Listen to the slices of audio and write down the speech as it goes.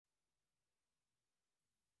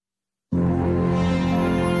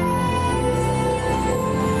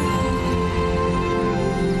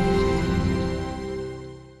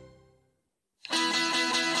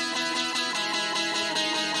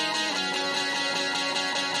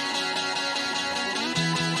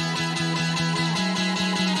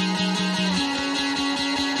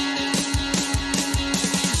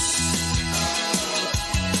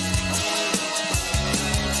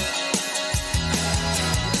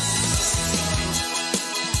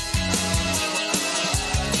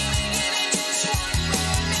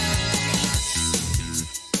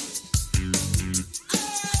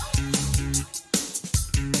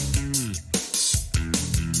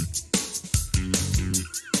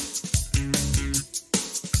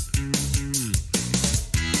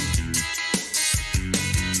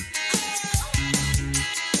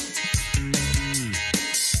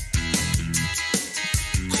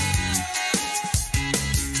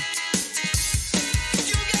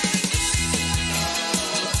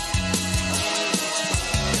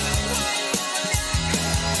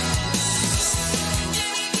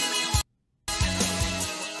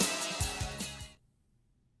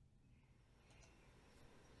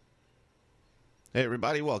Hey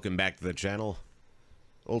everybody, welcome back to the channel.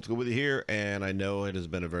 Old School with you here, and I know it has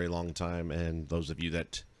been a very long time, and those of you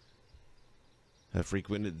that have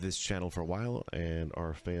frequented this channel for a while and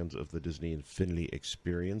are fans of the Disney Infinity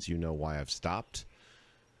experience, you know why I've stopped.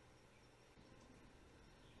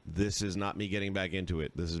 This is not me getting back into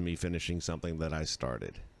it. This is me finishing something that I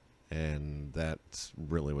started. And that's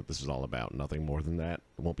really what this is all about. Nothing more than that.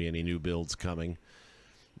 There won't be any new builds coming.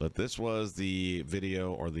 But this was the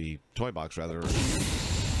video, or the toy box rather,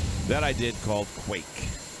 that I did called Quake.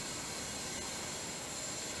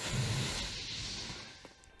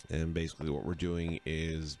 And basically what we're doing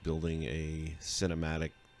is building a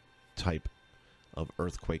cinematic type of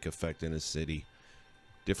earthquake effect in a city.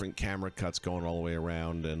 Different camera cuts going all the way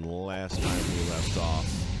around, and last time we left off,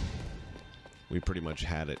 we pretty much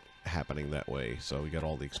had it happening that way. So we got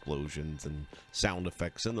all the explosions and sound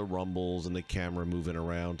effects and the rumbles and the camera moving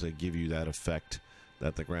around to give you that effect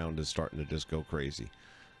that the ground is starting to just go crazy.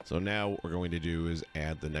 So now what we're going to do is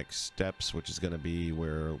add the next steps, which is going to be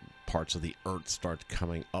where parts of the earth start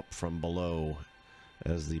coming up from below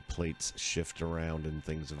as the plates shift around and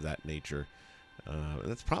things of that nature.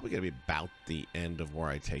 That's probably going to be about the end of where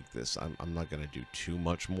I take this. I'm not going to do too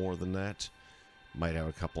much more than that. Might have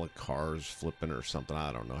a couple of cars flipping or something.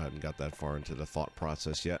 I don't know. I haven't got that far into the thought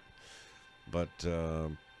process yet. But,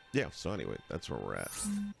 yeah. So anyway, that's where we're at.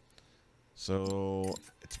 So,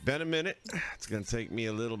 it's been a minute. It's going to take me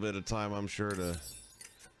a little bit of time, I'm sure, to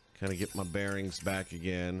kind of get my bearings back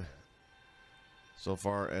again. So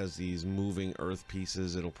far as these moving earth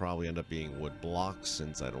pieces, it'll probably end up being wood blocks,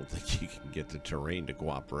 since I don't think you can get the terrain to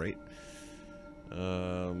cooperate.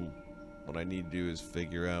 What I need to do is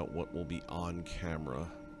figure out what will be on camera.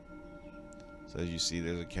 So as you see,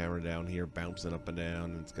 there's a camera down here bouncing up and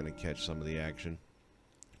down, and it's going to catch some of the action.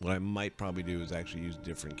 What I might probably do is actually use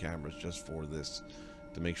different cameras just for this,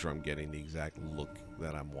 to make sure I'm getting the exact look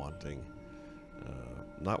that I'm wanting.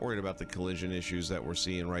 Not worried about the collision issues that we're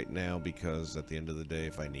seeing right now, because at the end of the day,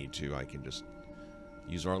 if I need to, I can just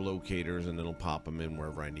use our locators and it'll pop them in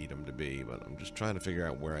wherever I need them to be. But I'm just trying to figure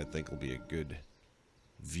out where I think will be a good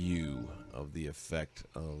view of the effect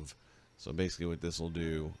of. So basically what this will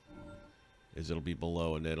do is it'll be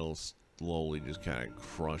below, and it'll slowly just kind of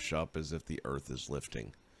crush up as if the earth is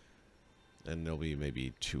lifting. And there'll be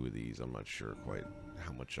maybe 2 of these. I'm not sure quite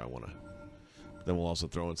how much I want to. Then we'll also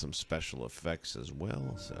throw in some special effects as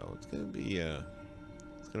well. So it's gonna be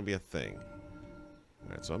a thing. All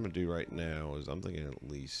right, so I'm gonna do right now is I'm thinking at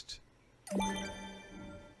least 2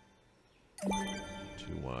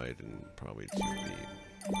 wide and probably 2 deep.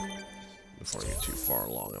 Before I get too far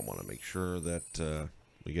along, I want to make sure that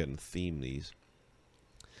we get and theme these.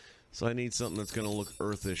 So I need something that's going to look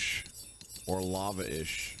earthish or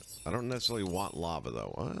lava-ish. I don't necessarily want lava,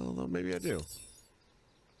 though. Although maybe I do.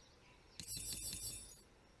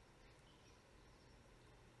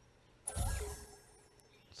 Let's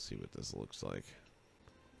see what this looks like.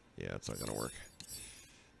 Yeah, it's not going to work.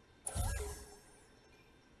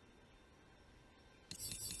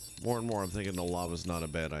 More and more, I'm thinking the lava's not a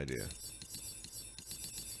bad idea.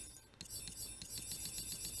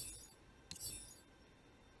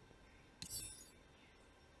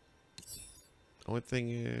 Only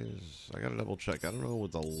thing is, I gotta double check. I don't know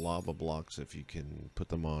with the lava blocks if you can put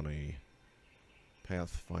them on a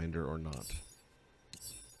pathfinder or not.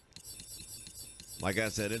 Like I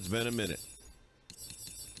said, it's been a minute.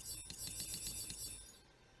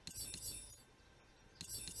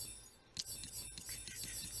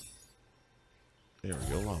 There we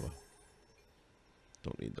go, lava.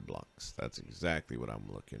 Don't need the blocks. That's exactly what I'm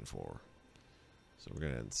looking for. So we're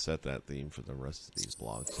going to set that theme for the rest of these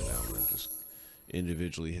blocks. And now I'm going to just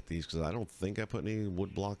individually hit these, because I don't think I put any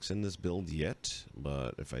wood blocks in this build yet.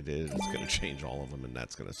 But if I did, it's going to change all of them, and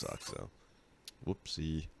that's going to suck. So,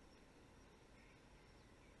 whoopsie.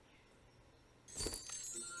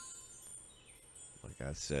 Like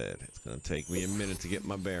I said, it's going to take me a minute to get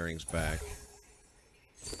my bearings back.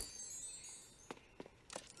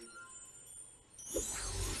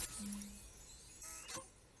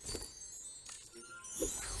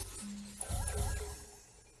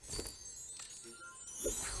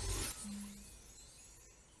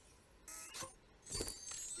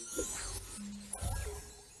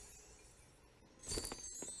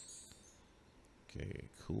 Okay,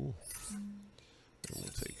 cool. And we'll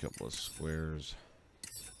take a couple of squares.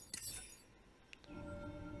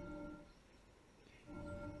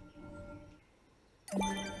 Okay,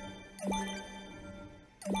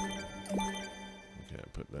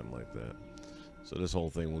 put them like that. So this whole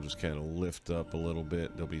thing will just kind of lift up a little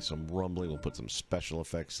bit. There'll be some rumbling. We'll put some special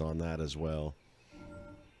effects on that as well.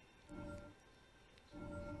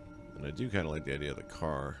 And I do kind of like the idea of the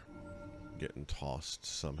car getting tossed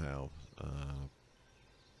somehow.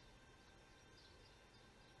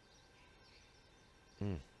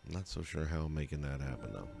 Not so sure how I'm making that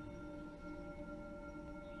happen, though.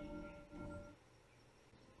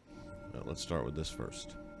 Now, let's start with this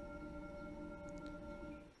first.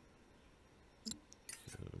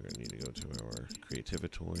 So we're going to need to go to our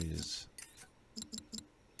Creativitoys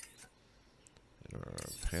and our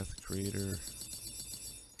Path Creator.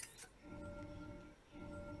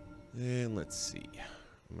 And let's see.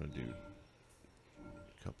 I'm going to do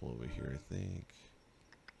a couple over here, I think.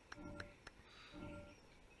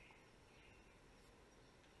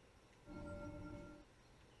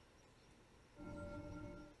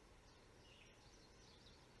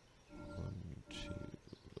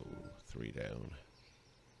 Three down.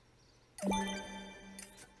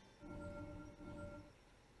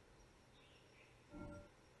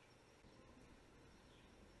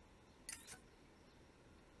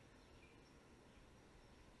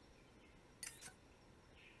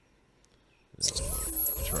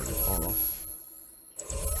 Turn it off.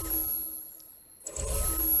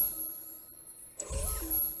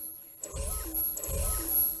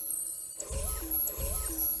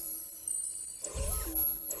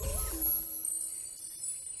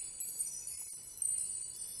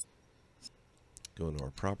 Go into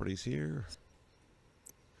our properties here.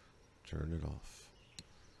 Turn it off.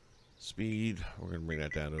 Speed, we're going to bring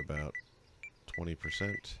that down to about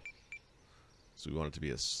 20%. So we want it to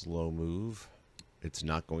be a slow move. It's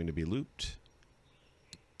not going to be looped.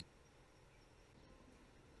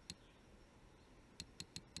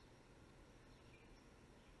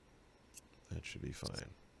 That should be fine.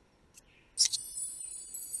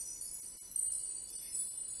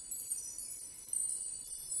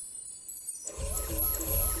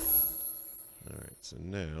 Alright, so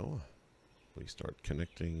now we start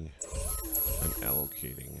connecting and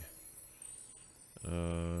allocating.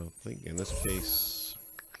 I think in this case,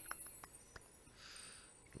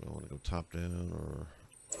 do I want to go top down or...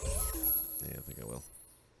 Yeah, I think I will.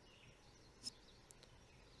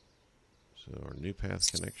 So our new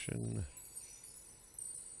path connection.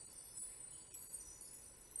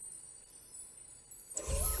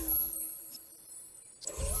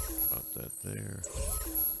 Drop that there.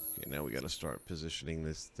 Okay, now we got to start positioning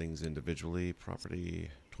these things individually. Property,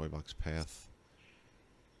 toy box path.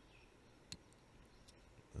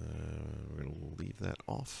 We're going to leave that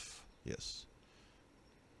off. Yes.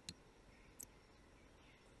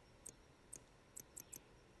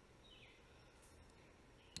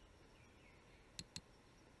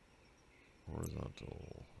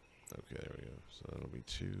 Horizontal. Okay, there we go. So that'll be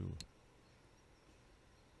 2.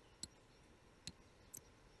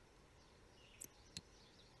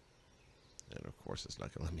 And of course it's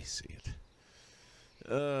not going to let me see it.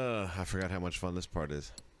 I forgot how much fun this part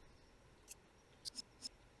is.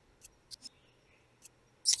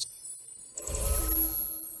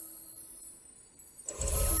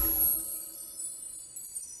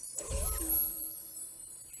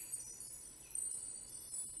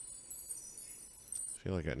 I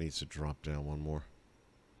feel like that needs to drop down one more.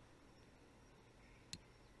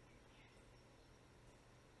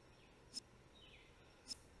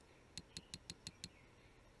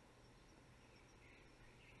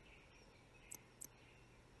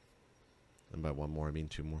 And by one more, I mean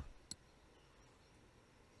 2 more.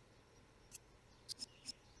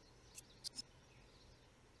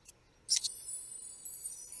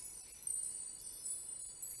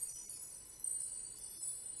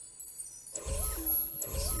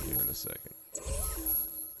 See you in a second.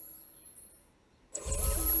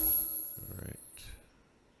 All right.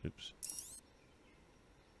 Oops.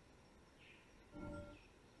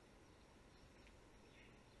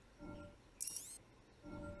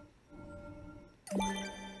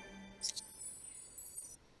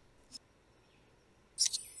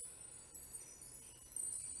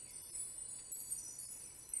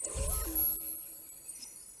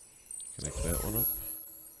 Connect that one up.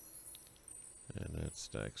 And that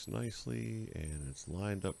stacks nicely, and it's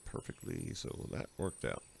lined up perfectly, so that worked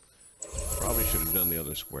out. Probably should have done the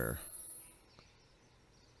other square.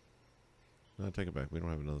 No, take it back. We don't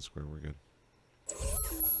have another square. We're good.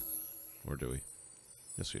 Or do we?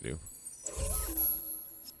 Yes, we do.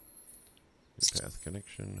 New path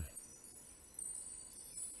connection.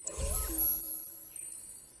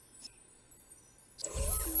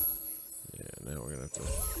 Yeah, now we're going to have to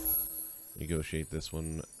negotiate this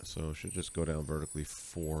one. So it should just go down vertically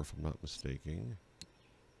 4 if I'm not mistaken.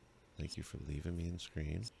 Thank you for leaving me in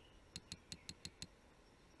screen.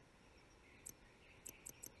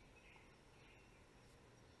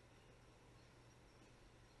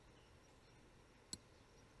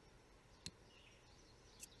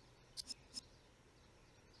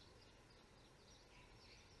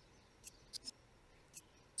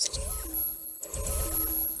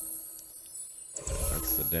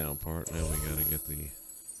 That's the down part. Now we gotta get the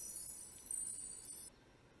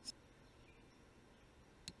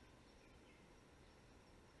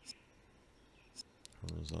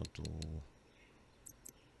horizontal.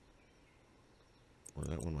 Well,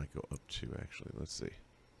 that one might go up too, actually. Let's see.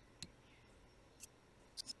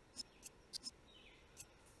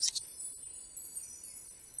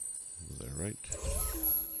 Was that right?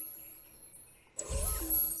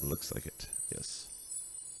 Looks like it. Yes.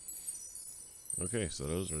 Okay, so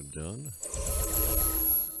those are done.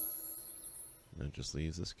 That just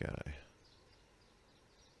leaves this guy.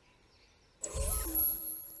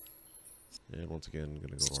 And once again, I'm going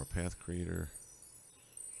to go to our path creator.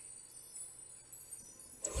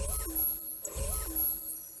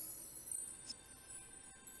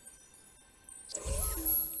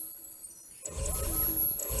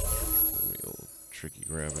 Maybe a little tricky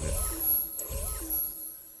grabbing it.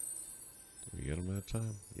 Did we get him that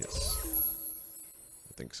time? Yes.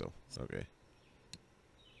 I think so. Okay.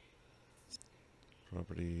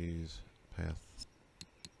 Properties, path,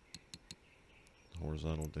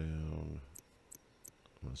 horizontal down.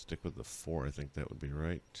 I'm going to stick with the 4. I think that would be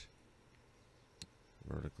right.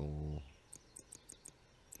 Vertical.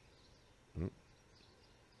 Oop.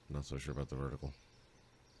 Not so sure about the vertical.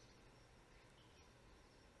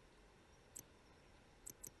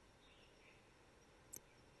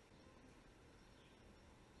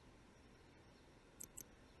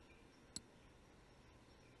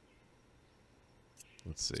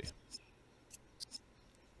 Let's see.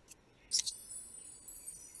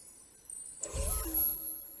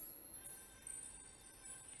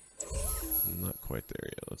 Not quite there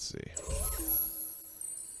yet. Let's see.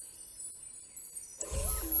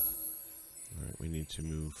 Alright, we need to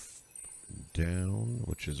move down,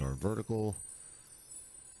 which is our vertical.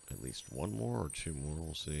 At least one more or two more,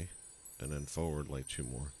 we'll see. And then forward like 2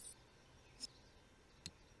 more.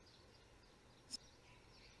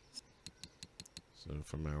 So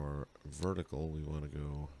from our vertical, we want to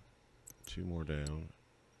go 2 more down.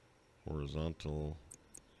 Horizontal.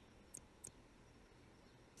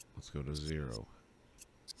 Let's go to 0.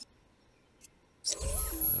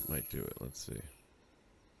 That might do it. Let's see.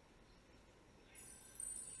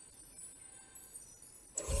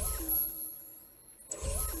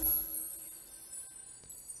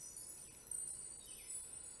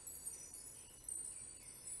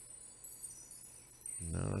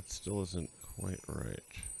 No, that still isn't quite right.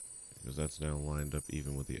 Because that's now lined up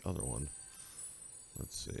even with the other one.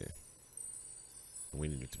 Let's see. We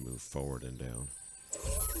need it to move forward and down.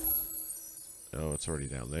 Oh, it's already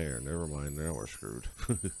down there. Never mind, now we're screwed.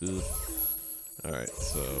 Alright,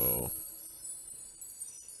 so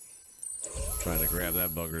trying to grab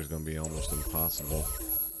that bugger is going to be almost impossible.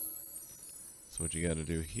 So what you got to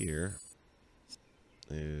do here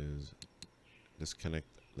is disconnect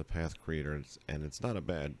the path creator, and it's not a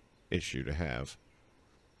bad issue to have,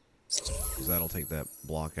 because that'll take that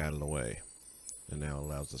block out of the way, and now it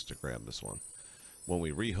allows us to grab this one. When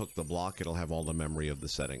we rehook the block, it'll have all the memory of the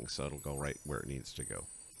settings, so it'll go right where it needs to go.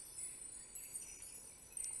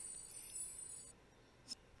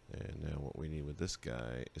 And now what we need with this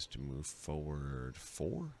guy is to move forward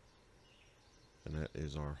 4, and that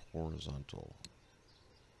is our horizontal.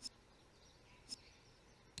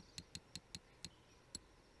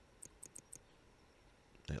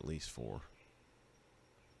 At least 4.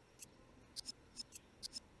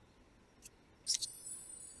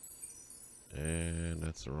 And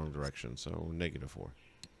that's the wrong direction, so -4.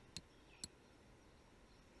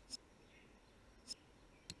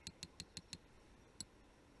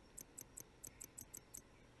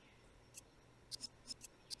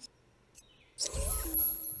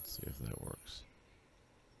 Let's see if that works.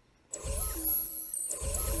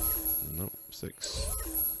 Nope, 6.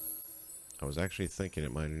 I was actually thinking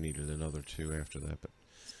it might have needed another 2 after that, but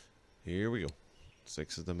here we go.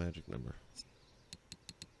 6 is the magic number.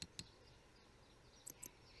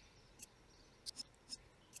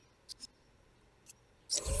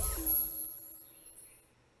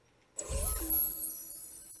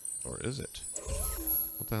 Or is it?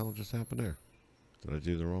 What the hell just happened there? Did I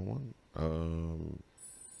do the wrong one?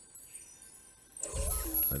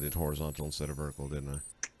 I did horizontal instead of vertical, didn't I?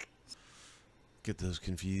 Get those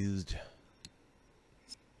confused.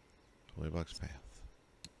 Toybox path.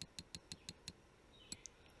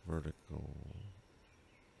 Vertical.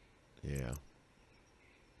 Yeah.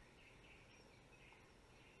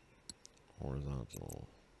 Horizontal.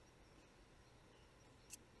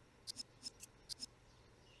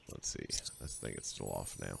 Let's see. I think it's still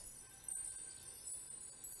off now.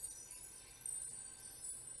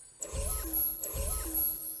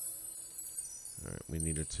 Alright, we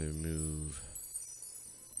needed to move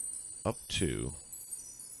up 2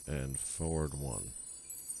 and forward 1.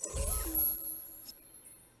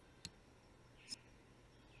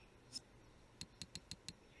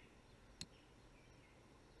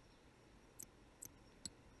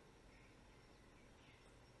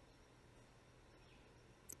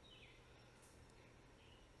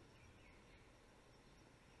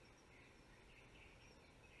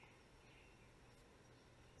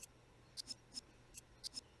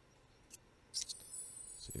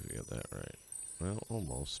 See if we got that right. Well,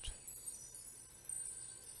 almost.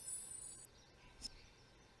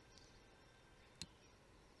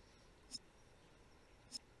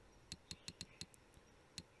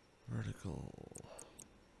 Vertical.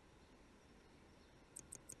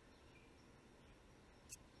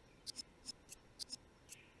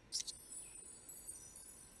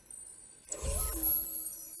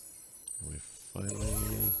 We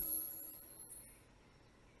finally...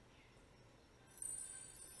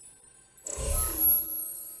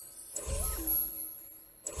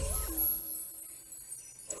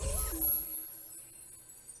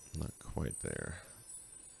 Not quite there.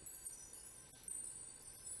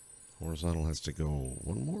 Horizontal has to go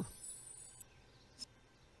one more?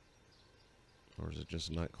 Or is it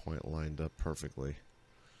just not quite lined up perfectly?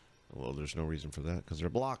 Well, there's no reason for that because they're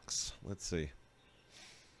blocks. Let's see.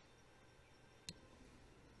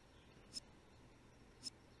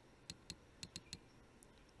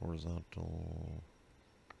 Horizontal,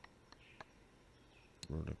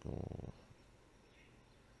 vertical.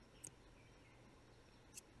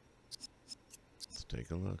 Let's take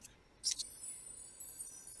a look.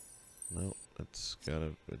 No, that's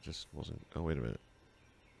gotta, it just wasn't, oh wait a minute.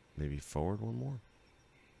 Maybe forward one more?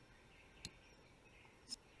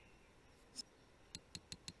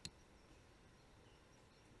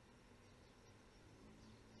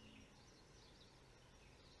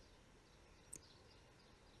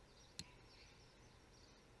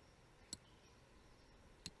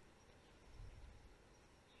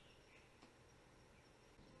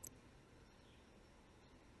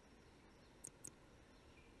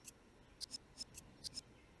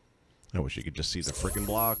 I wish you could just see the freaking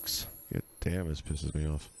blocks. God damn, this pisses me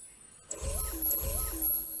off.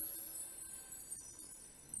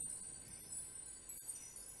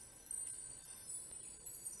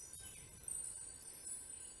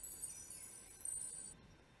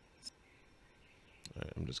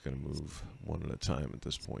 Alright, I'm just going to move one at a time at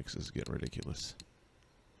this point because this is getting ridiculous.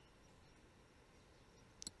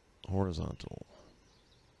 Horizontal.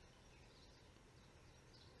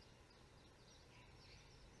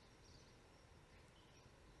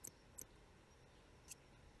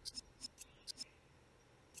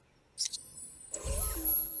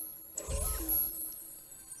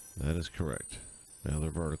 That is correct. Now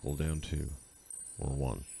they're vertical down 2 or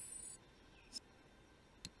 1.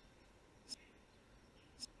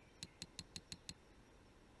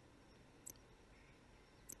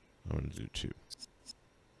 I'm going to do 2.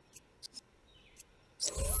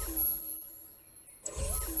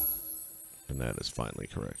 And that is finally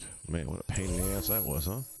correct. Man, what a pain in the ass that was,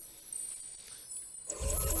 huh?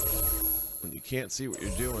 When you can't see what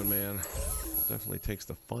you're doing, man, it definitely takes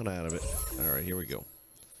the fun out of it. Alright, here we go.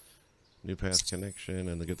 New path connection,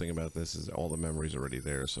 and the good thing about this is all the memory's already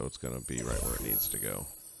there, so it's going to be right where it needs to go.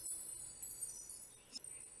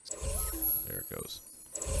 There it goes.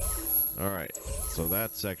 Alright, so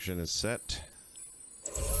that section is set.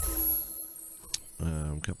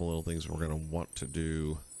 A couple little things we're going to want to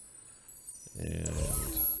do, and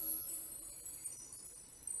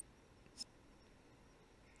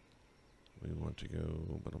we want to go...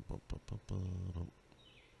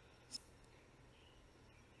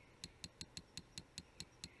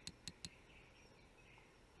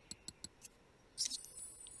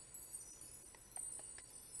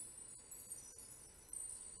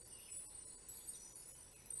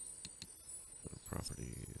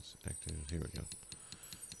 Properties, active, here we go.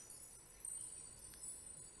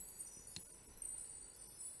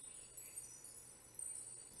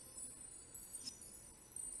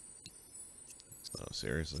 Oh,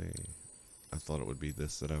 seriously? I thought it would be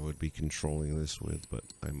this that I would be controlling this with, but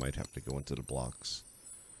I might have to go into the blocks.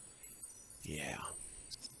 Yeah.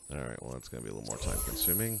 Alright, well, it's going to be a little more time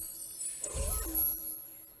consuming.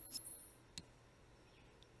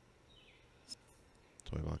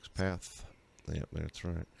 Toy box path. Yep, that's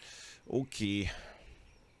right. Okay.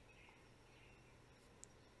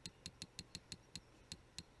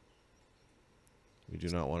 We do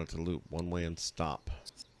not want it to loop one way and stop.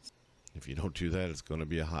 If you don't do that, it's going to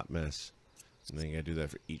be a hot mess. And then you gotta do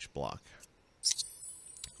that for each block.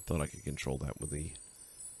 Thought I could control that with the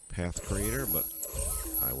path creator, but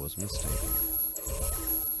I was mistaken.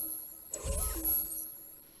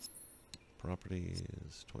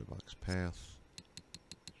 Properties, toy box path.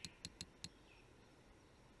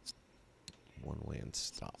 One way and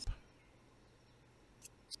stop.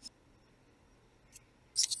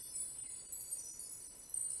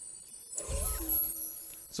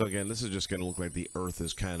 So again, this is just going to look like the earth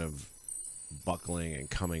is kind of buckling and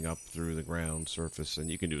coming up through the ground surface,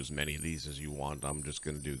 and you can do as many of these as you want. I'm just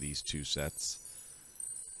going to do these 2 sets,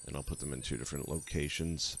 and I'll put them in 2 different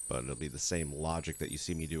locations, but it'll be the same logic that you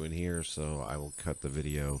see me doing here, so I will cut the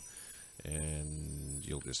video and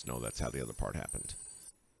you'll just know that's how the other part happened.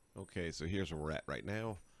 Okay, so here's where we're at right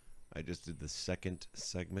now. I just did the second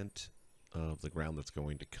segment of the ground that's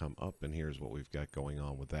going to come up, and here's what we've got going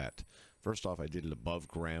on with that. First off, I did it above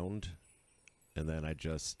ground, and then I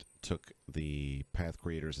just took the path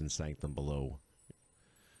creators and sank them below.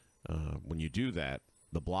 When you do that,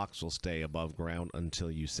 the blocks will stay above ground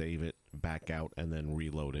until you save it, back out, and then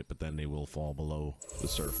reload it, but then they will fall below the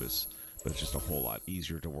surface. But it's just a whole lot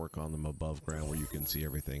easier to work on them above ground where you can see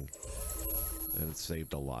everything. And it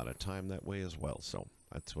saved a lot of time that way as well, so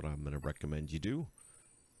that's what I'm going to recommend you do.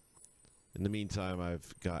 In the meantime,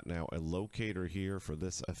 I've got now a locator here for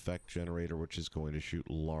this effect generator, which is going to shoot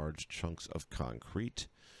large chunks of concrete.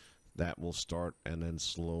 That will start, and then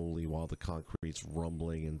slowly, while the concrete's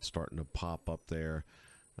rumbling and starting to pop up there,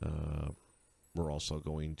 we're also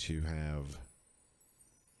going to have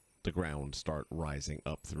the ground start rising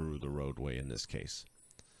up through the roadway in this case.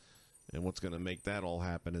 And what's going to make that all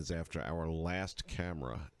happen is after our last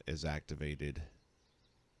camera is activated,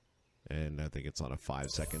 and I think it's on a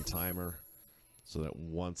 5-second timer, so that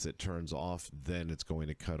once it turns off, then it's going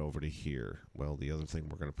to cut over to here. Well, the other thing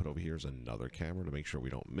we're going to put over here is another camera to make sure we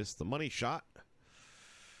don't miss the money shot.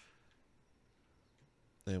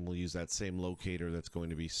 And we'll use that same locator that's going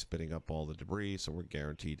to be spitting up all the debris, so we're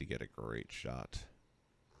guaranteed to get a great shot.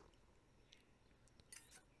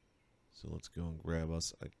 So let's go and grab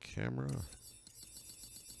us a camera.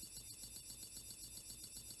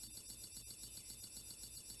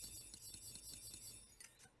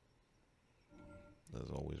 As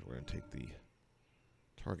always, we're going to take the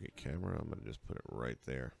target camera. I'm going to just put it right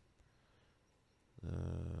there. Do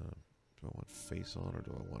I want face on or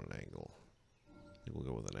do I want an angle? I think we'll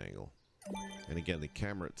go with an angle. And again, the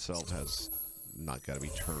camera itself has not got to be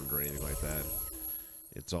turned or anything like that.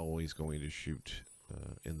 It's always going to shoot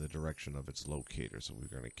in the direction of its locator. So we're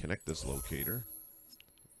going to connect this locator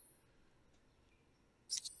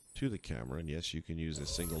to the camera. And yes, you can use a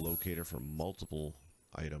single locator for multiple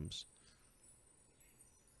items.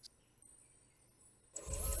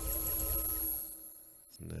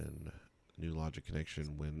 And then new logic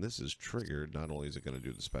connection. When this is triggered, not only is it going to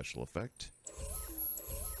do the special effect,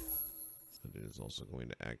 but it is also going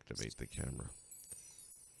to activate the camera.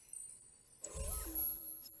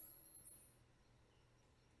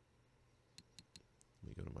 Let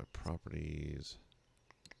me go to my properties,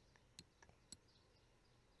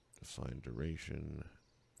 define duration,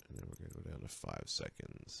 and then we're going to go down to 5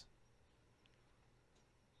 seconds.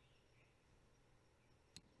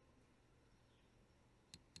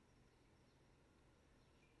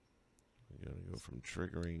 We're going to go from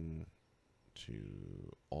triggering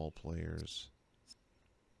to all players.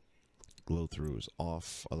 Glow through is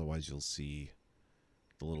off, otherwise you'll see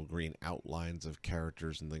the little green outlines of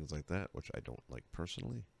characters and things like that, which I don't like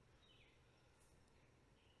personally.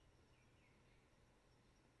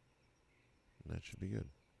 And that should be good.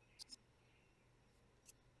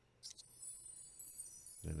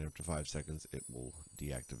 And after 5 seconds it will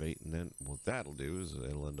deactivate, and then what that'll do is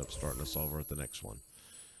it'll end up starting us over at the next one.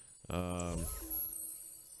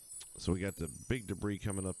 So we got the big debris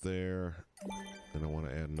coming up there, and I want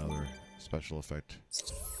to add another special effect.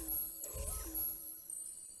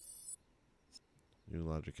 New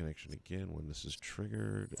logic connection again. When this is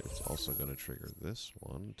triggered, it's also going to trigger this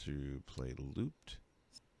one to play looped.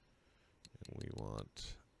 And we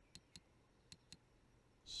want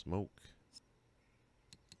smoke,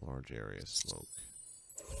 large area smoke.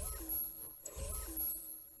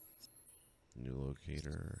 New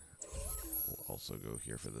locator will also go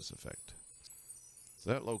here for this effect. So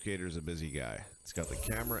that locator is a busy guy. It's got the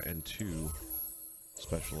camera and 2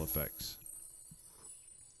 special effects.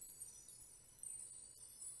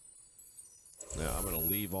 Now I'm going to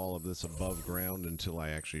leave all of this above ground until I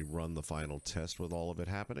actually run the final test with all of it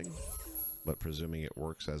happening. But presuming it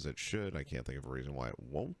works as it should, I can't think of a reason why it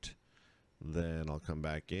won't. Then I'll come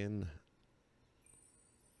back in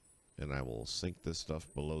and I will sink this stuff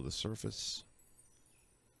below the surface.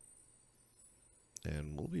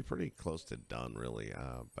 And we'll be pretty close to done, really.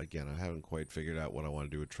 Again, I haven't quite figured out what I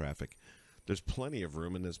want to do with traffic. There's plenty of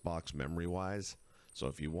room in this box memory-wise, So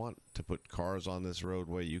if you want to put cars on this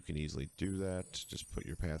roadway, you can easily do that. Just put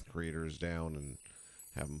your path creators down and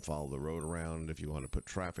have them follow the road around. If you want to put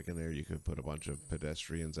traffic in there, you could put a bunch of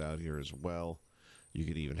pedestrians out here as well. You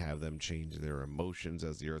could even have them change their emotions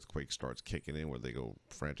as the earthquake starts kicking in, where they go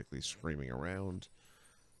frantically screaming around.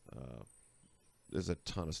 There's a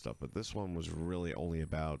ton of stuff, but this one was really only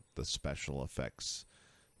about the special effects.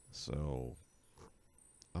 So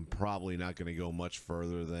I'm probably not going to go much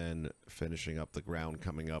further than finishing up the ground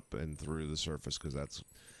coming up and through the surface, because that's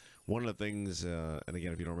one of the things, and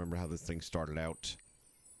again, if you don't remember how this thing started out,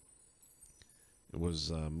 it was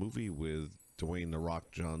a movie with Dwayne "The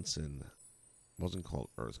Rock" Johnson. It wasn't called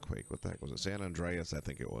Earthquake. What the heck was it? San Andreas, I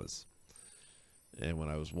think it was. And when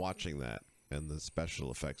I was watching that and the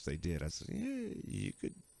special effects they did, I said, yeah, you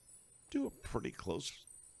could do a pretty close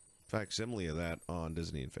facsimile of that on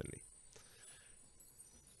Disney Infinity.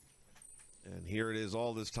 And here it is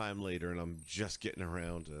all this time later, and I'm just getting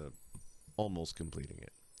around to almost completing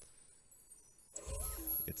it.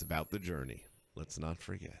 It's about the journey. Let's not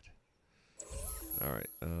forget. Alright,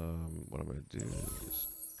 what I'm going to do is just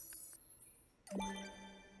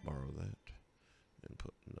borrow that and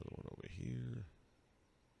put another one over here.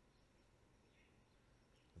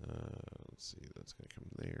 Let's see, that's going to come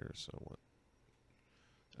there, so what?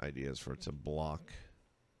 Ideas for it to block.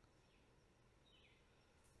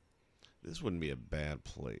 This wouldn't be a bad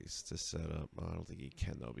place to set up. I don't think you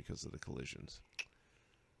can, though, because of the collisions.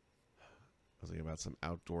 I was thinking about some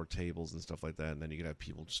outdoor tables and stuff like that, and then you could have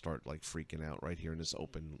people start like freaking out right here in this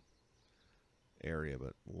open area,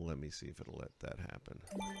 but let me see if it'll let that happen.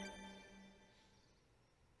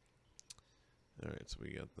 Alright, so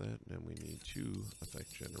we got that. Now we need 2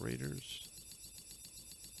 effect generators.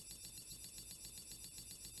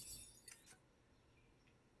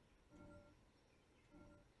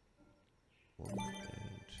 One and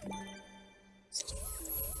 2.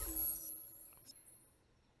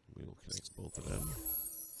 We will connect both of them.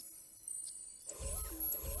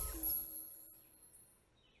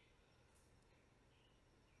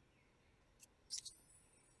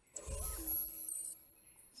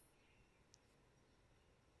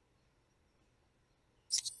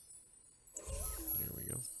 There we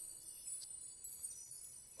go.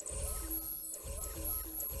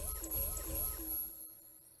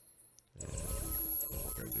 And what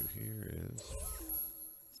we're going to do here is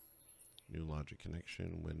new logic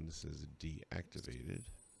connection when this is deactivated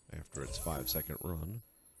after its 5-second run.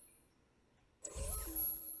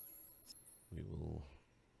 We will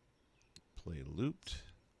play looped.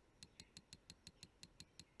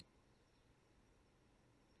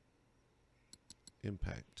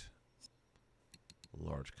 Impact.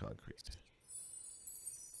 Large concrete.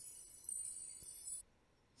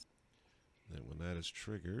 Then when that is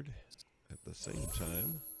triggered, at the same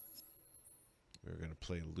time, we're going to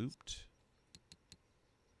play looped.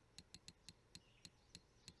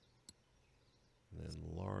 And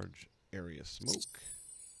then large area smoke.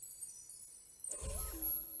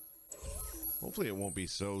 Hopefully it won't be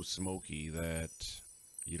so smoky that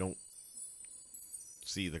you don't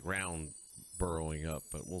see the ground burrowing up,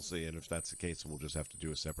 but we'll see. And if that's the case, we'll just have to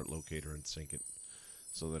do a separate locator and sync it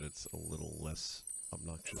so that it's a little less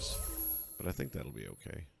obnoxious. But I think that'll be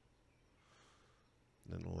okay.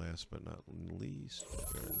 And then last but not least,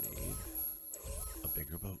 we're going to need a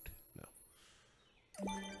bigger boat. No.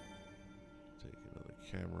 Take another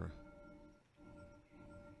camera.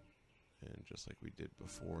 And just like we did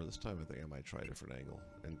before, this time I think I might try a different angle.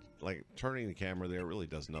 And like turning the camera there really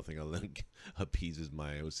does nothing other than appeases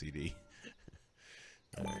my OCD.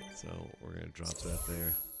 Alright, so we're going to drop that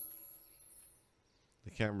there.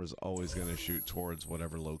 The camera's always going to shoot towards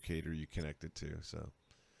whatever locator you connect it to, so.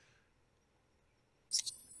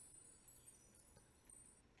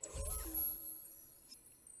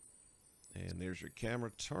 And there's your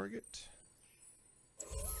camera target.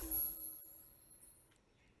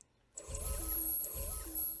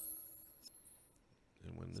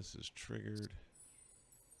 And when this is triggered,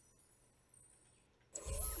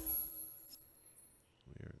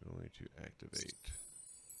 we are going to activate.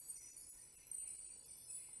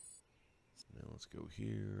 Now let's go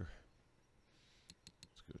here.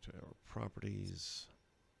 Let's go to our properties.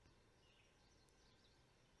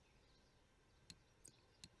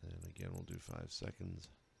 And again, we'll do 5 seconds.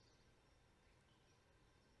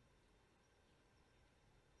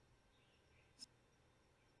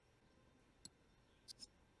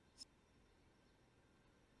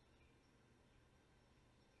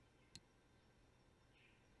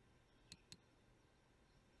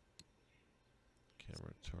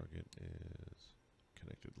 Camera target is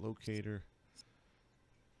connected locator.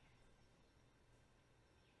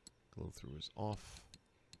 Flow through is off.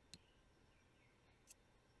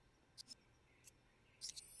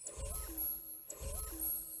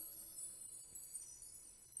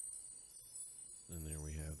 And there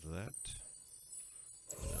we have that.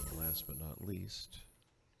 And then last but not least,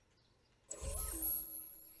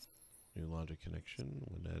 new logic connection.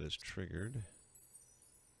 When that is triggered,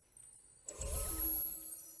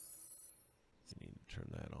 you need to turn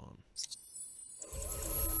that on.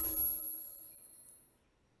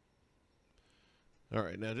 All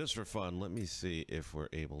right, now just for fun, let me see if we're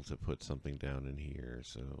able to put something down in here.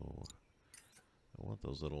 So I want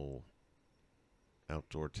those little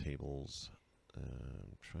outdoor tables.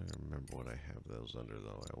 I'm trying to remember what I have those under,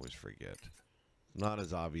 though. I always forget. Not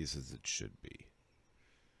as obvious as it should be.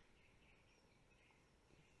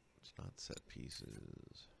 It's not set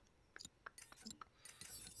pieces.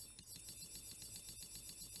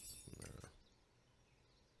 No.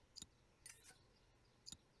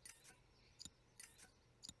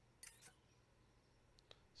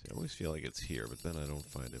 See, I always feel like it's here, but then I don't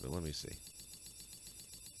find it. But let me see.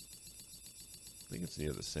 I think it's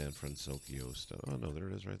near the San Francisco stuff. Oh, no, there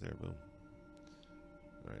it is right there. Boom.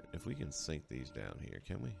 All right, if we can sync these down here,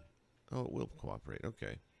 can we? Oh, it will cooperate.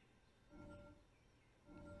 Okay.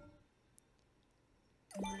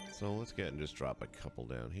 So let's get and just drop a couple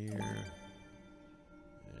down here.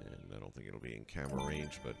 And I don't think it'll be in camera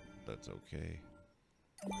range, but that's okay.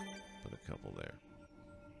 Put a couple there.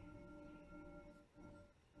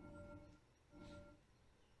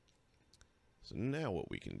 So now what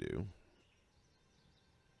we can do,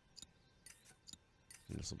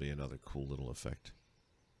 and this will be another cool little effect.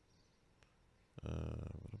 We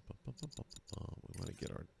want to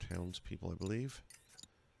get our townspeople, I believe.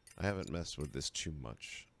 I haven't messed with this too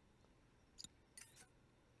much.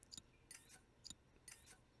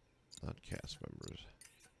 Not cast members.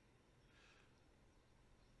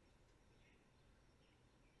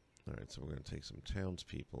 Alright, so we're going to take some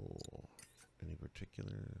townspeople. Any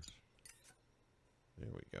particulars? There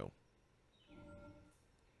we go.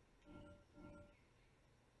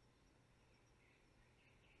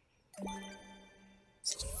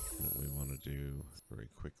 What we want to do very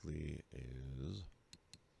quickly is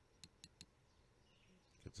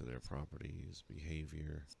get to their properties,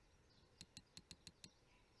 behavior,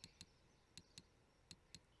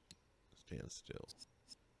 stand still.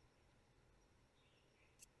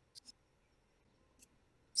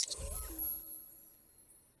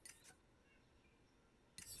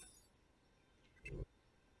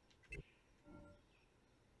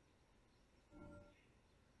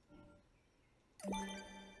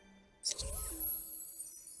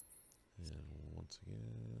 And once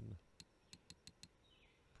again,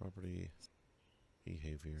 property,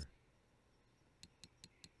 behavior,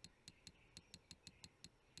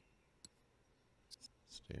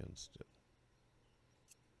 stand still.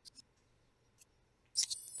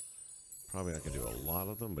 Probably not going to do a lot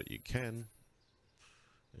of them, but you can.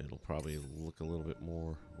 It'll probably look a little bit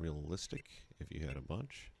more realistic if you had a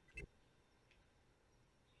bunch. You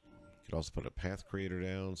could also put a path creator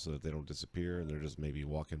down so that they don't disappear and they're just maybe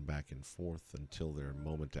walking back and forth until their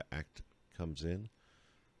moment to act comes in.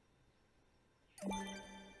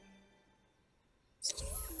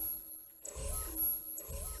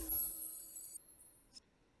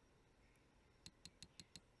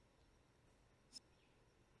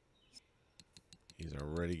 He's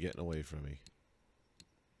already getting away from me.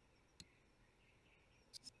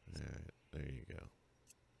 Alright, there you go.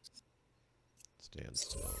 Stand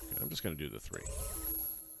still. Okay, I'm just going to do the 3.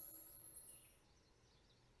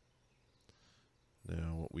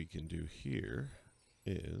 Now what we can do here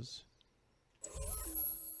is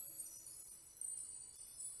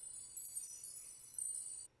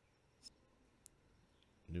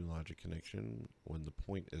new logic connection. When the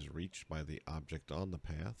point is reached by the object on the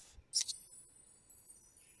path,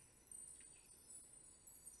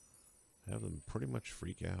 have them pretty much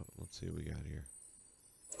freak out. Let's see what we got here.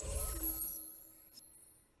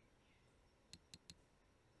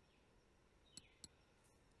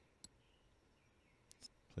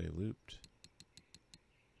 Play looped.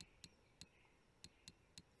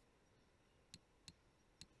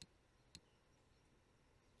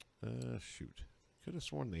 Shoot. Could have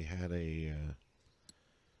sworn they had a,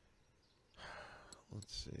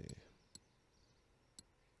 let's see.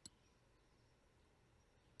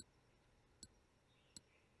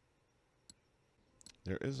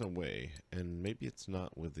 There is a way, and maybe it's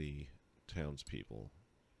not with the townspeople.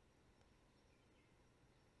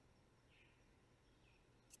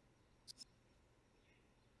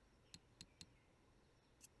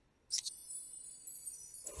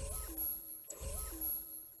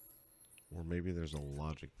 Or maybe there's a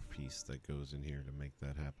logic piece that goes in here to make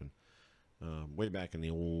that happen. Way back in the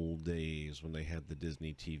old days when they had the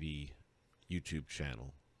Disney TV YouTube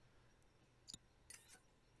channel,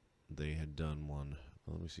 they had done one.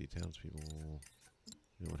 Well, let me see, townspeople.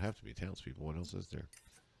 It would have to be townspeople. What else is there?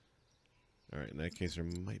 Alright, in that case, there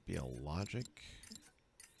might be a logic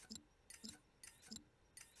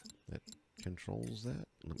that controls that.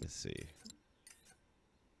 Let me see.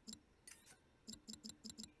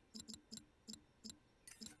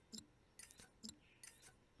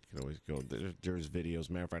 You can always go. There's videos.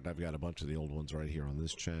 Matter of fact, I've got a bunch of the old ones right here on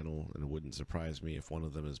this channel, and it wouldn't surprise me if one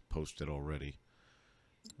of them is posted already.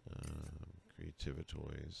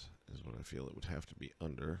 Creativitoys is what I feel it would have to be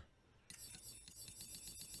under.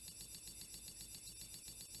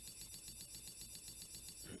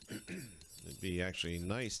 It'd be actually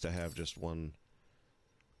nice to have just one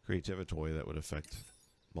creativitoy that would affect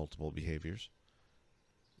multiple behaviors.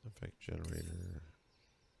 Effect generator.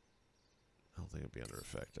 I don't think it'd be under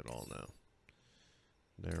effect at all now.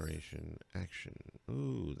 Narration, action.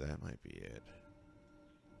 Ooh, that might be it.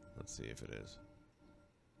 Let's see if it is.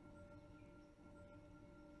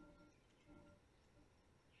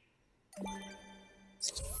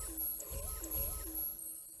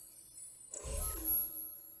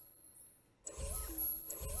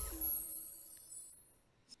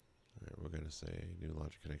 Alright, we're going to say new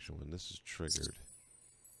logic connection when this is triggered.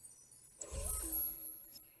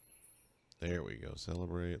 There we go.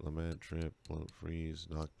 Celebrate, lament, trip, float, freeze,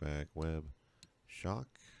 knockback, web, shock.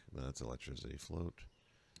 No, that's electricity, float,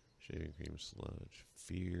 shaving cream, sludge,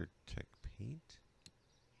 fear, tech, paint,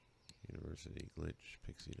 university, glitch,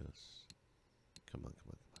 pixie dust. Come on,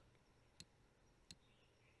 come on, come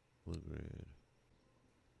on. Blue grid.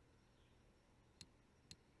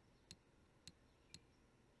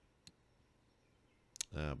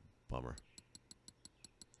 Bummer.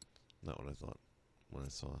 Not what I thought when I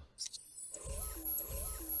saw.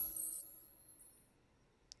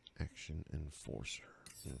 Action enforcer.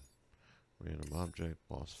 Random object,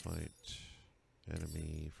 boss fight,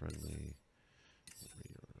 enemy, friendly.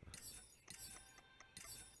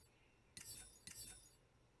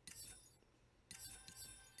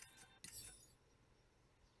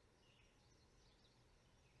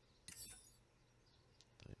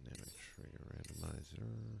 Dynamic trigger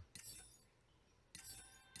randomizer.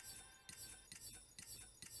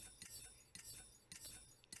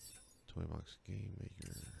 Toy box game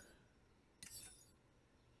maker.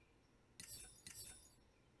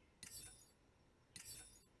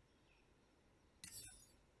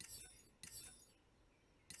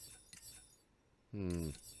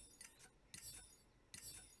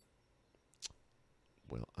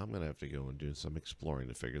 Well, I'm going to have to go and do some exploring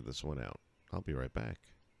to figure this one out. I'll be right back.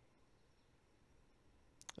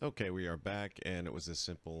 Okay, we are back, and it was as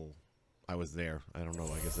simple. I was there. I don't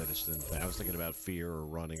know. I guess I just didn't. I was thinking about fear or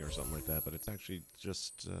running or something like that, but it's actually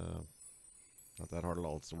just not that hard at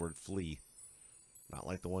all. It's the word flee. Not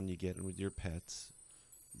like the one you get with your pets,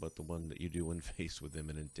 but the one that you do when faced with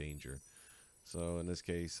imminent danger. So in this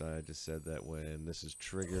case, I just said that when this is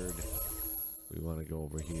triggered, we want to go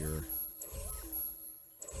over here.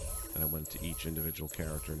 And I went to each individual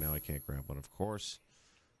character. Now I can't grab one, of course.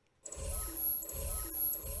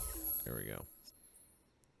 There we go.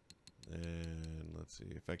 And let's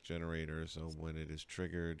see, effect generator. So when it is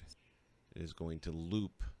triggered, it is going to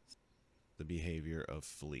loop the behavior of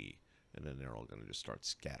flee. And then they're all going to just start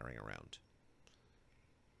scattering around.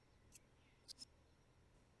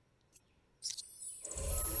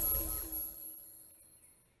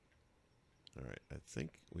 Alright, I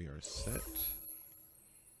think we are set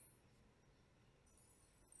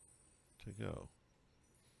to go.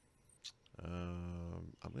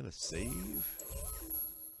 I'm going to save,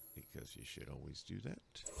 because you should always do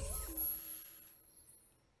that.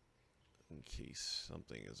 In case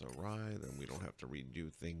something is awry, then we don't have to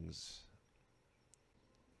redo things.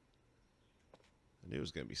 I knew it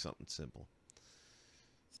was going to be something simple.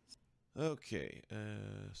 Okay,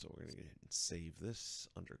 so we're going to go ahead and save this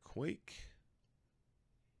under Quake.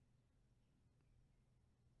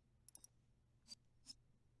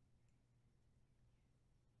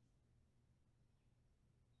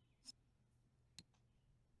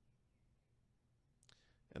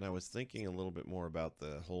 And I was thinking a little bit more about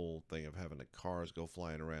the whole thing of having the cars go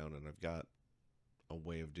flying around, and I've got a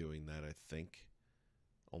way of doing that, I think.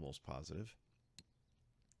 Almost positive.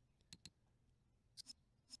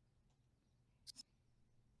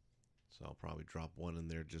 So I'll probably drop one in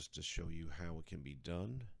there just to show you how it can be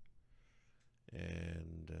done.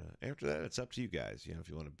 And after that, it's up to you guys. You know, if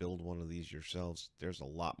you want to build one of these yourselves, there's a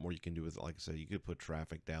lot more you can do with it. Like I said, you could put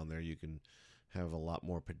traffic down there. You can have a lot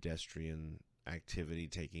more pedestrian activity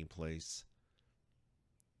taking place.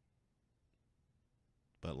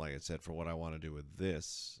 But like I said, for what I want to do with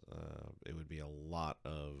this, it would be a lot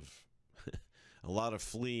of a lot of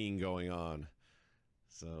fleeing going on.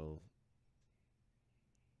 So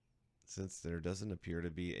since there doesn't appear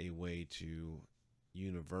to be a way to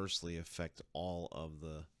universally affect all of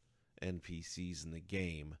the NPCs in the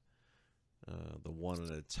game, the one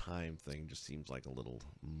at a time thing just seems like a little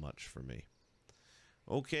much for me.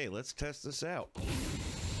 Okay, let's test this out.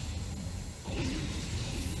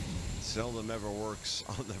 Seldom ever works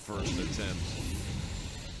on the first attempt.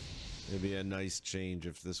 It'd be a nice change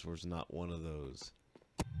if this was not one of those.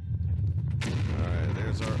 Alright,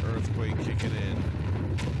 there's our earthquake kicking in.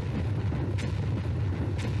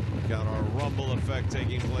 Got our rumble effect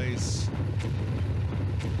taking place.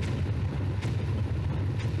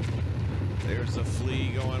 There's a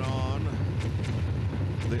flea going on.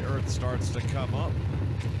 The earth starts to come up.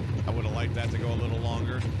 I would have liked that to go a little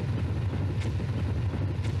longer.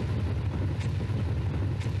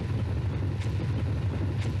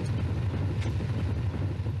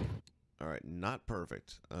 Alright, not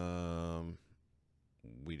perfect.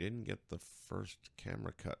 We didn't get the first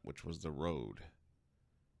camera cut, which was the road.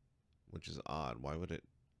 Which is odd. Why would it...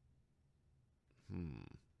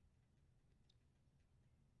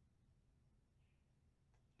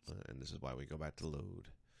 And this is why we go back to load.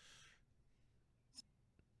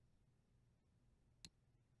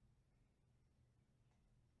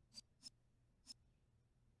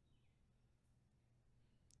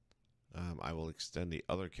 I will extend the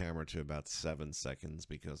other camera to about 7 seconds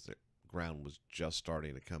because the ground was just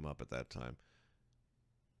starting to come up at that time.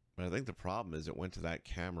 But I think the problem is it went to that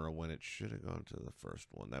camera when it should have gone to the first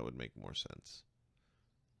one. That would make more sense.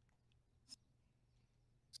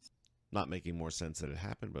 Not making more sense that it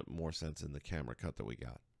happened, but more sense in the camera cut that we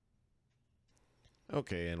got.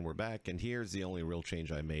 Okay, and we're back, and here's the only real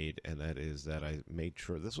change I made, and that is that I made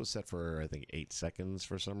sure this was set for, I think, 8 seconds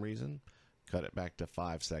for some reason. Cut it back to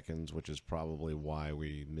 5 seconds, which is probably why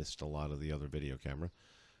we missed a lot of the other video camera.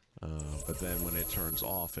 But then when it turns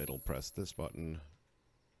off, it'll press this button,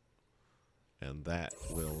 and that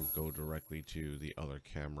will go directly to the other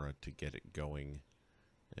camera to get it going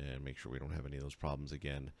and make sure we don't have any of those problems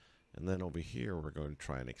again. And then over here, we're going to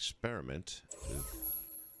try an experiment with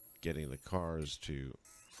getting the cars to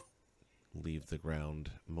leave the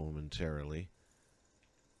ground momentarily.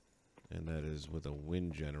 And that is with a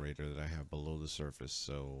wind generator that I have below the surface.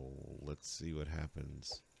 So let's see what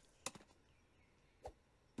happens.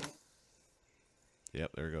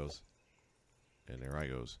 Yep, there it goes. And there I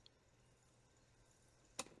goes.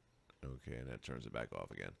 Okay, and that turns it back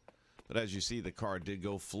off again. But as you see, the car did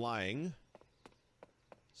go flying.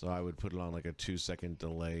 So I would put it on like a 2-second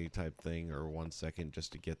delay type thing, or 1 second,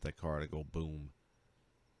 just to get that car to go boom.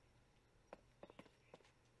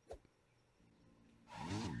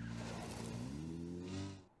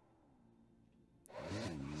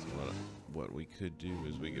 So what we could do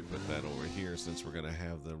is we could put that over here, since we're going to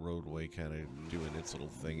have the roadway kind of doing its little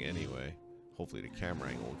thing anyway. Hopefully the camera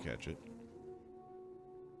angle will catch it.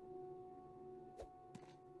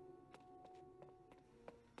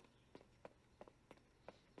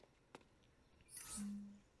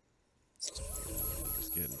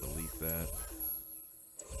 Just get and delete that.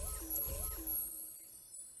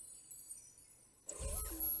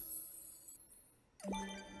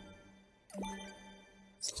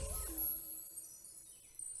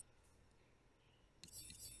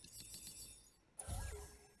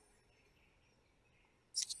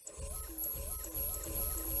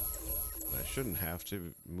 I shouldn't have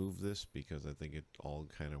to move this because I think it all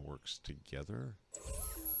kind of works together.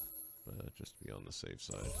 But just to be on the safe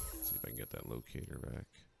side. Let's see if I can get that locator back.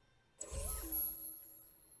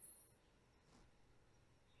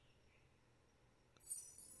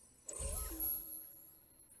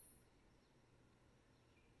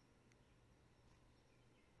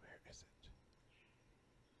 Where is it?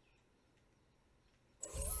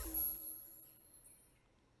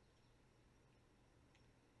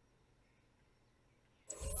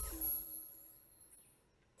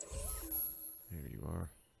 There you are.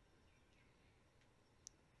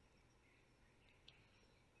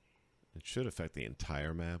 It should affect the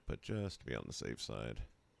entire map, but just to be on the safe side.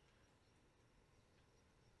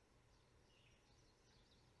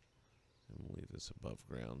 And we'll leave this above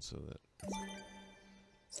ground so that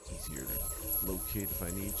it's easier to locate if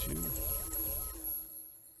I need to. And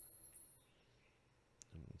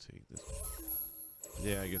we'll take this.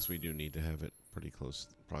 Yeah, I guess we do need to have it pretty close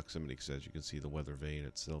proximity, because as you can see, the weather vane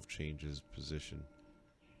itself changes position.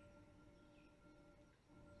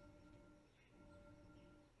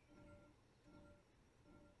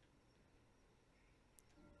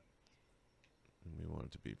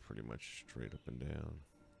 it to be pretty much straight up and down.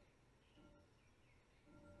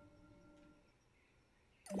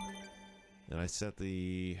 And I set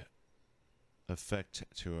the effect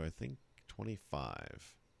to, I think,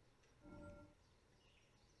 25.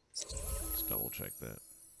 Let's double check that.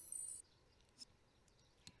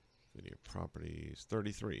 Video properties,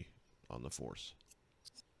 33 on the force.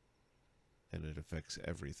 And it affects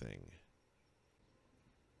everything.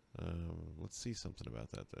 Let's see something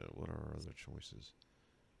about that, though. What are our other choices?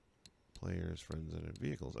 Players, friends, and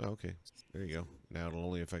vehicles. Oh, okay. There you go. Now it'll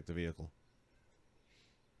only affect the vehicle.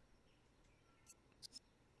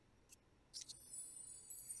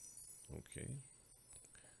 Okay.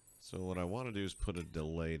 So what I want to do is put a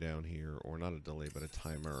delay down here, or not a delay, but a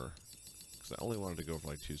timer. Because I only wanted to go for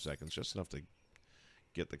like 2 seconds, just enough to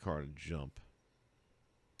get the car to jump.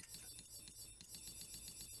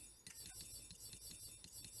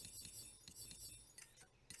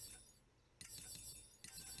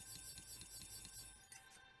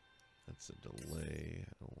 That's a delay.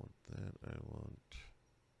 I don't want that. I want...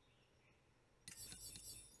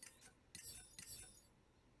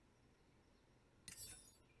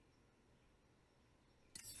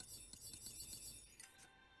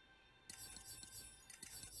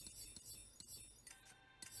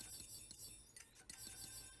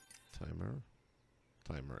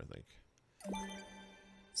 Timer, I think.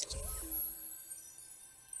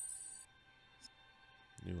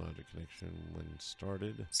 New logic connection when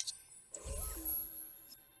started.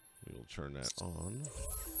 We will turn that on.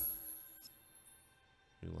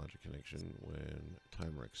 New logic connection when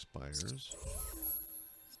timer expires.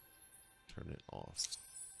 Turn it off.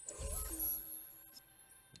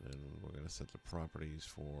 And we're going to set the properties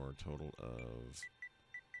for a total of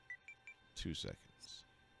 2 seconds.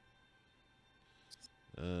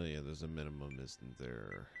 Yeah, there's a minimum, isn't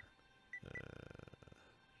there?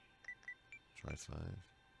 Try 5.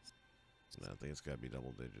 No, I think it's got to be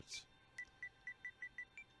double digits.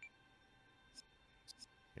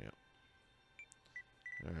 Yeah.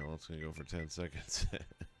 Alright, well, it's going to go for 10 seconds.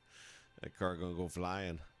 That car going to go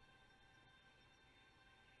flying.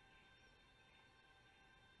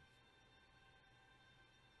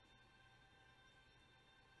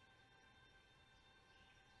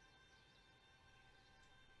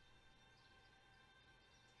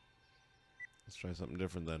 Let's try something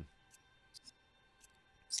different then.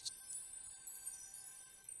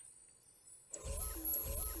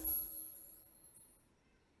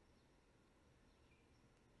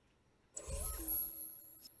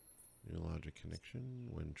 New logic connection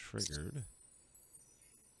when triggered.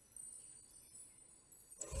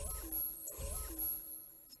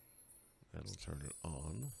 That'll turn it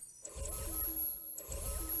on.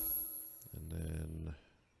 And then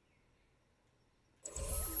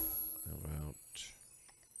how about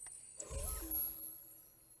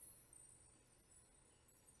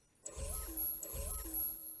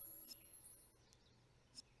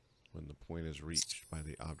when the point is reached by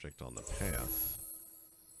the object on the path,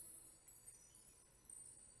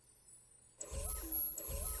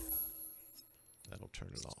 that'll turn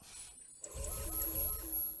it off.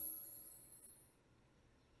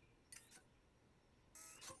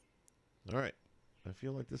 Alright, I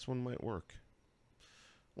feel like this one might work.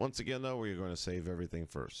 Once again, though, we're going to save everything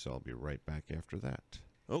first, so I'll be right back after that.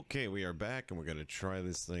 Okay, we are back, and we're going to try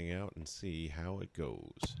this thing out and see how it goes.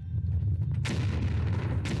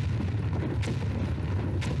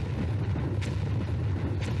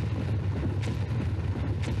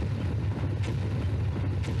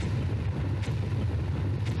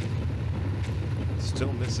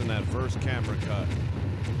 Still missing that first camera cut.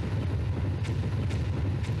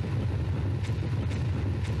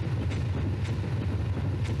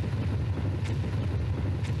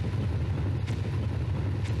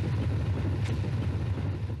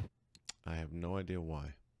 I have no idea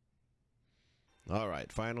why.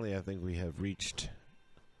 Alright, finally I think we have reached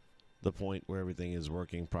the point where everything is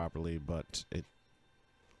working properly, but it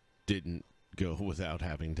didn't go without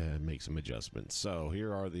having to make some adjustments. So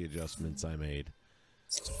here are the adjustments I made.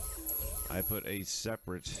 I put a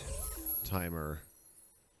separate timer.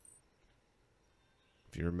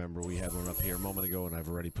 If you remember, we had one up here a moment ago, and I've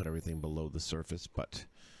already put everything below the surface, but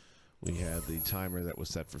we had the timer that was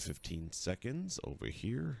set for 15 seconds over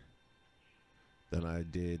here. Then I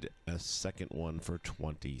did a second one for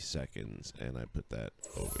 20 seconds, and I put that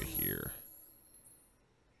over here.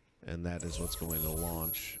 And that is what's going to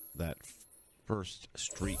launch that first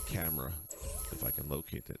street camera, if I can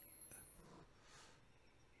locate it.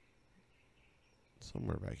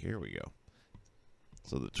 Somewhere back here we go.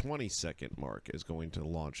 So the 20-second mark is going to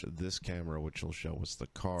launch this camera, which will show us the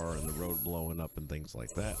car and the road blowing up and things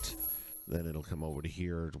like that. Then it'll come over to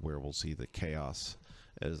here where we'll see the chaos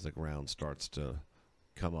as the ground starts to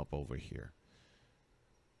come up over here.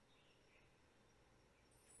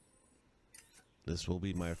 This will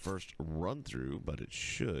be my first run through, but it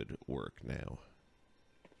should work now.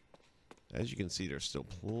 As you can see, there's still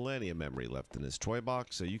plenty of memory left in this toy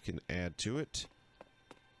box, so you can add to it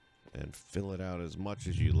and fill it out as much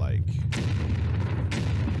as you like.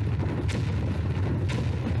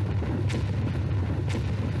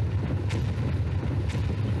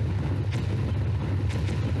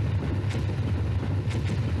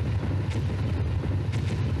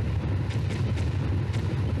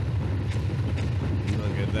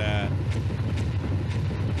 Look at that.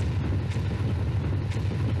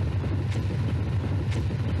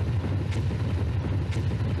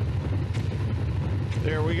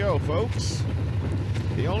 There we go, folks.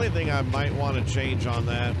 The only thing I might want to change on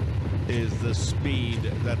that is the speed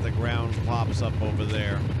that the ground pops up over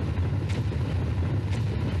there.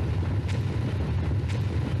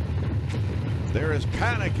 There is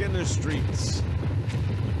panic in the streets.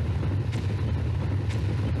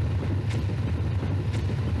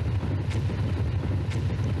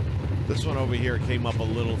 This one over here came up a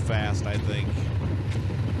little fast, I think.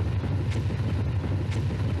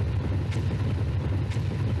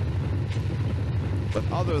 But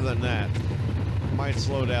other than that, might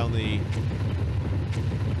slow down the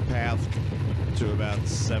path to about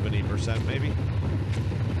 70% maybe,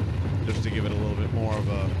 just to give it a little bit more of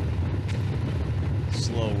a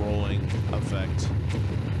slow rolling effect.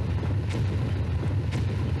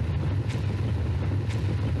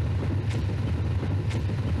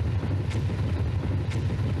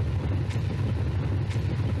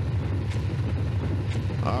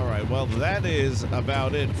 All right, well, that is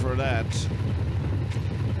about it for that.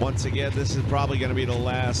 Once again, this is probably going to be the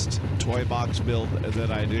last toy box build that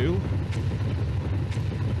I do.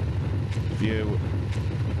 If you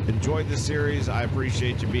enjoyed this series, I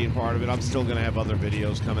appreciate you being part of it. I'm still going to have other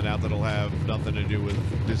videos coming out that'll have nothing to do with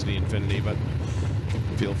Disney Infinity, but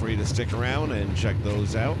feel free to stick around and check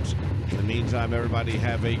those out. In the meantime, everybody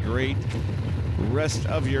have a great rest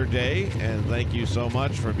of your day, and thank you so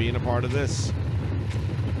much for being a part of this.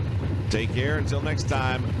 Take care until next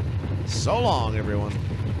time. So long, everyone.